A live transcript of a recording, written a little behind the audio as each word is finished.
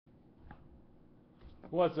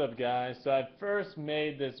What's up, guys? So I first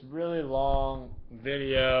made this really long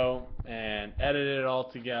video and edited it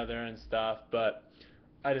all together and stuff, but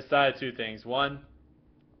I decided two things. One,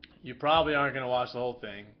 you probably aren't going to watch the whole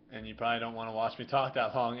thing, and you probably don't want to watch me talk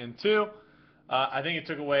that long. And two, I think it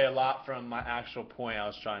took away a lot from my actual point I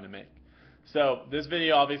was trying to make. So this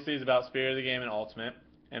video obviously is about Spirit of the Game and Ultimate,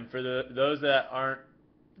 and for those that aren't,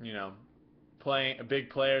 you know, playing big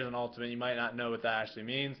players in Ultimate, you might not know what that actually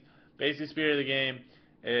means. Basically, Spirit of the Game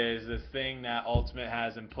is this thing that Ultimate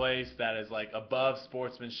has in place that is like above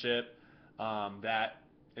sportsmanship, that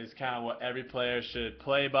is kind of what every player should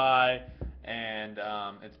play by, and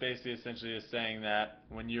it's basically essentially just saying that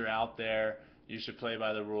when you're out there, you should play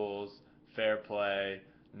by the rules, fair play,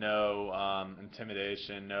 no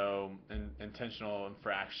intimidation, no intentional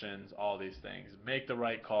infractions, all these things. Make the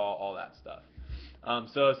right call, all that stuff.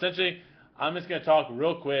 So essentially, I'm just going to talk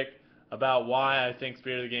real quick about why I think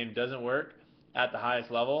Spirit of the Game doesn't work at the highest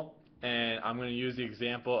level, and I'm going to use the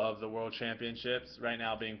example of the World Championships right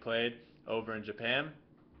now being played over in Japan.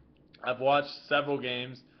 I've watched several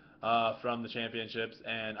games from the championships,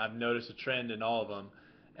 and I've noticed a trend in all of them.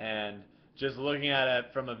 And just looking at it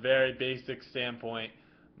from a very basic standpoint,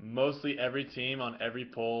 mostly every team on every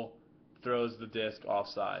poll throws the disc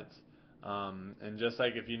offsides. And just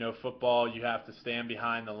like if you know football, you have to stand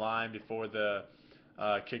behind the line before the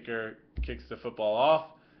kicker kicks the football off.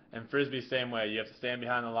 And Frisbee, same way. You have to stand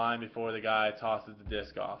behind the line before the guy tosses the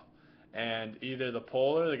disc off. And either the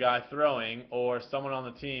poller, the guy throwing, or someone on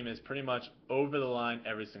the team is pretty much over the line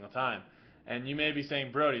every single time. And you may be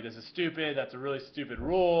saying, Brodie, this is stupid. That's a really stupid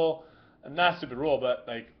rule. Not a stupid rule, but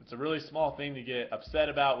like it's a really small thing to get upset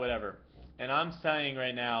about, whatever. And I'm saying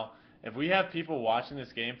right now, if we have people watching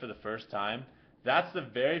this game for the first time, that's the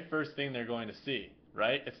very first thing they're going to see,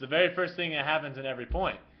 right? It's the very first thing that happens in every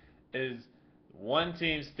point is one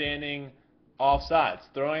team standing off sides,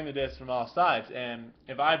 throwing the disc from off sides. And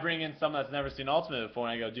if I bring in someone that's never seen Ultimate before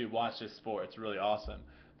and I go, dude, watch this sport, it's really awesome,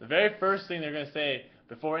 the very first thing they're going to say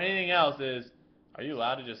before anything else is, are you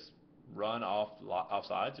allowed to just run off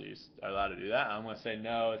sides? Are you allowed to do that? And I'm going to say,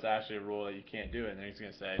 no, it's actually a rule that you can't do it. And they're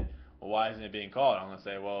going to say, well, why isn't it being called? I'm going to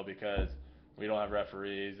say, well, because we don't have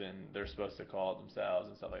referees and they're supposed to call it themselves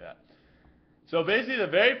and stuff like that. So basically, the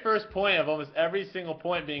very first point of almost every single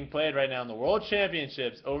point being played right now in the World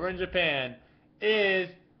Championships over in Japan is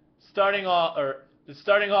starting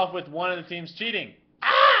off with one of the teams cheating.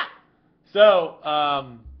 Ah! So,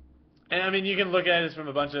 and I mean, you can look at this from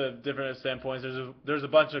a bunch of different standpoints. There's a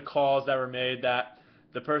bunch of calls that were made that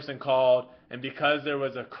the person called, and because there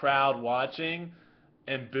was a crowd watching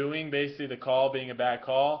and booing basically the call being a bad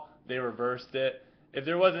call, they reversed it. If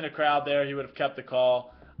there wasn't a crowd there, he would have kept the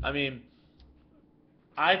call. I mean,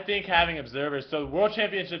 I think having observers, so World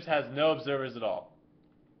Championships has no observers at all.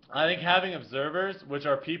 I think having observers, which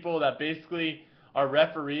are people that basically are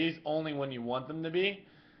referees only when you want them to be.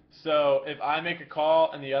 So if I make a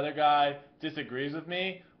call and the other guy disagrees with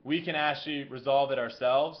me, we can actually resolve it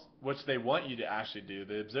ourselves, which they want you to actually do.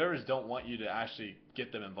 The observers don't want you to actually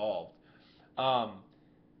get them involved.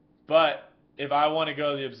 But if I want to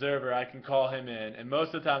go to the observer, I can call him in, and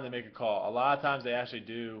most of the time they make a call. A lot of times they actually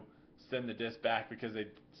do send the disc back because they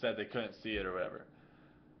said they couldn't see it or whatever.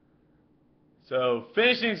 So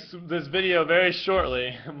finishing this video very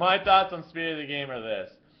shortly, my thoughts on Spirit of the Game are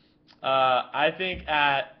this. I think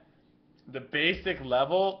at the basic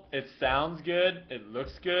level, it sounds good, it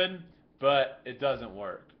looks good, but it doesn't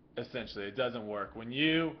work. Essentially, it doesn't work. I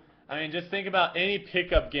mean, just think about any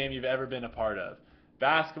pickup game you've ever been a part of.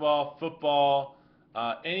 Basketball, football,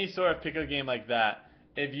 any sort of pickup game like that.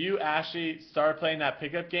 If you actually started playing that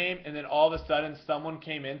pickup game and then all of a sudden someone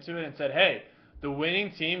came into it and said, hey, the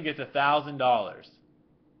winning team gets $1,000.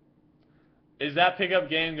 Is that pickup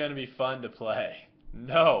game going to be fun to play?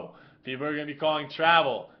 No. People are going to be calling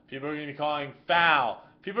travel. People are going to be calling foul.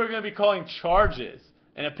 People are going to be calling charges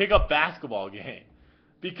in a pickup basketball game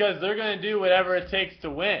because they're going to do whatever it takes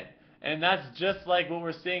to win. And that's just like what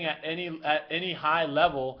we're seeing at any high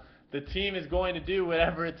level. The team is going to do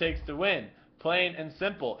whatever it takes to win. Plain and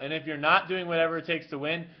simple. And if you're not doing whatever it takes to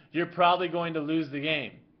win, you're probably going to lose the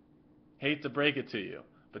game. Hate to break it to you,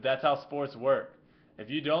 but that's how sports work. If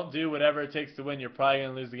you don't do whatever it takes to win, you're probably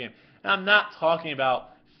going to lose the game. And I'm not talking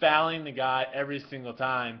about fouling the guy every single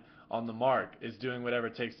time on the mark is doing whatever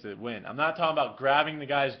it takes to win. I'm not talking about grabbing the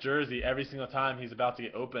guy's jersey every single time he's about to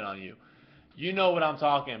get open on you. You know what I'm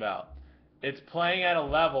talking about. It's playing at a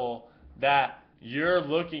level that your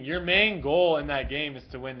main goal in that game is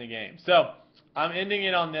to win the game. So I'm ending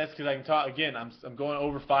it on this because I can talk again. I'm going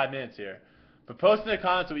over 5 minutes here. But post in the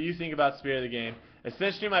comments what you think about Spirit of the Game.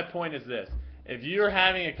 Essentially, my point is this. If you're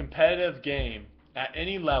having a competitive game at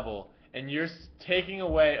any level, and you're taking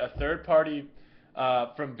away a third party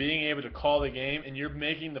from being able to call the game, and you're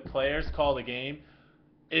making the players call the game,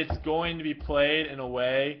 it's going to be played in a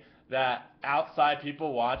way that outside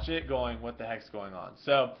people watch it going, what the heck's going on?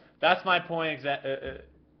 So that's my point.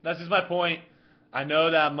 That's just my point. I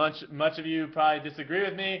know that much of you probably disagree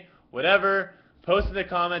with me. Whatever. Post in the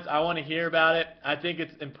comments. I want to hear about it. I think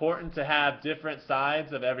it's important to have different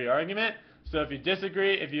sides of every argument. So if you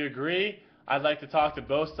disagree, if you agree, I'd like to talk to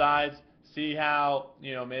both sides, see how,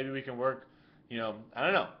 maybe we can work, I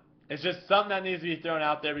don't know. It's just something that needs to be thrown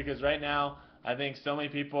out there, because right now I think so many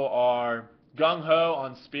people are gung-ho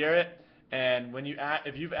on Spirit, and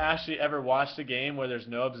if you've actually ever watched a game where there's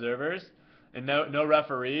no observers and no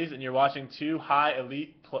referees, and you're watching two high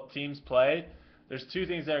elite teams play, there's two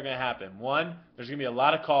things that are going to happen. One, there's going to be a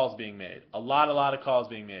lot of calls being made. A lot of calls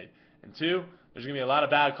being made. And two, there's going to be a lot of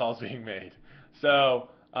bad calls being made. So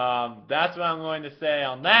that's what I'm going to say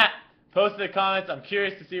on that. Post in the comments. I'm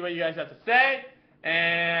curious to see what you guys have to say.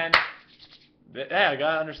 And yeah, I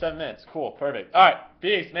got under 7 minutes. Cool. Perfect. All right.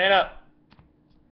 Peace. Man up.